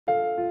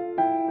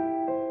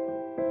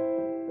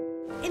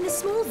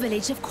small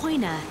village of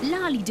Koina,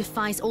 Laali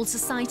defies all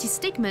society's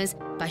stigmas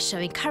by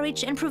showing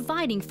courage and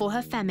providing for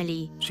her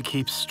family. She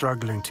keeps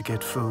struggling to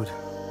get food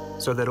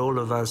so that all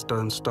of us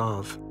don't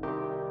starve.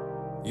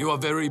 You are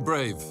very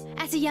brave.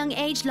 At a young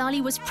age,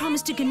 Laali was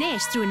promised to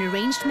Ganesh through an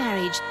arranged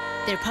marriage.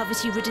 Their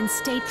poverty-ridden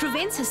state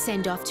prevents her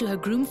send-off to her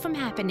groom from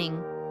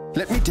happening.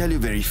 Let me tell you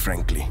very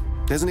frankly,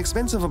 there's an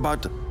expense of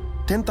about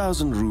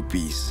 10,000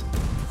 rupees.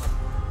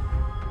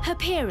 Her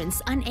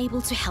parents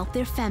unable to help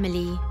their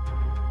family.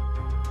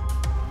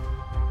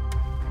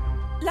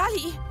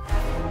 Laali!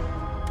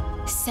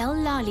 Sell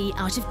Laali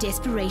out of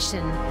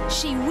desperation.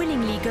 She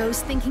willingly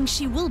goes thinking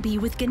she will be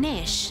with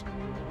Ganesh.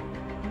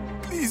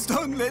 Please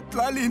don't let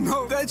Laali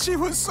know that she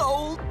was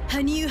sold.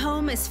 Her new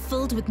home is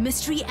filled with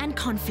mystery and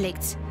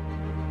conflict.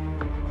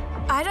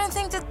 I don't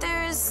think that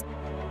there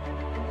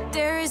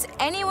is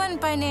anyone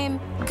by name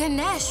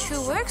Ganesh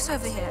who works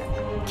over here.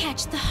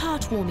 Catch the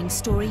heartwarming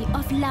story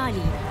of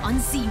Laali on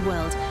Zee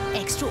World.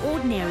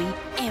 Extraordinary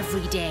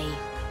every day.